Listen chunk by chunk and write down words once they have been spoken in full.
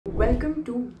Welcome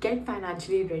to Get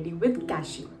Financially Ready with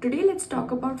Cashew. Today let's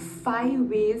talk about 5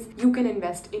 ways you can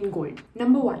invest in gold.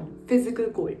 Number 1. Physical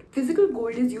gold. Physical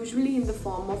gold is usually in the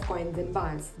form of coins and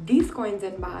bars. These coins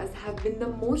and bars have been the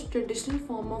most traditional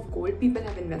form of gold people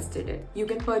have invested in. You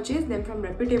can purchase them from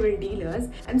reputable dealers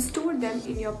and store them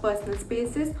in your personal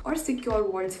spaces or secure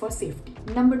vaults for safety.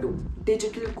 Number 2.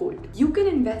 Digital gold. You can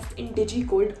invest in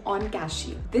DigiGold on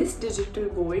Cashew. This digital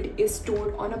gold is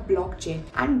stored on a blockchain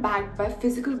and backed by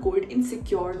physical gold in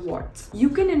secured vaults. You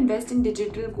can invest in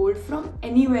digital gold from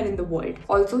anywhere in the world.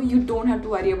 Also, you don't have to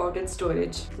worry about its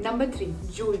storage. Number 3.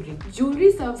 Jewelry.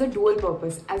 Jewelry serves a dual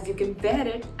purpose, as you can wear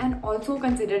it and also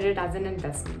consider it as an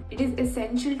investment. It is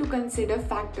essential to consider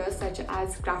factors such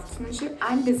as craftsmanship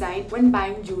and design when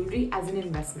buying jewelry as an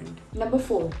investment. Number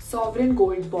 4. Sovereign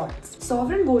gold bonds.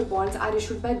 Sovereign gold bonds are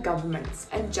issued by governments,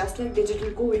 and just like digital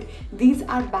gold, these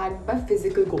are backed by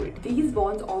physical gold. These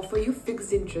bonds offer you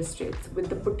fixed interest rates with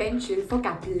the potential for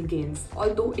capital gains,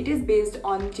 although it is based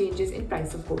on changes in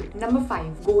price of gold. Number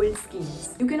 5. Gold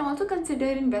schemes. You can also consider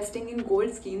investing in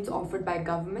gold schemes offered by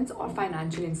governments or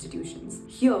financial institutions.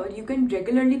 Here, you can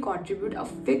regularly contribute a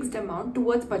fixed amount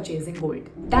towards purchasing gold.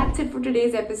 That's it for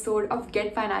today's episode of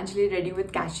Get Financially Ready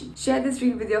with Cashew. Share this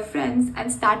reel with your friends and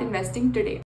start investing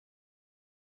today.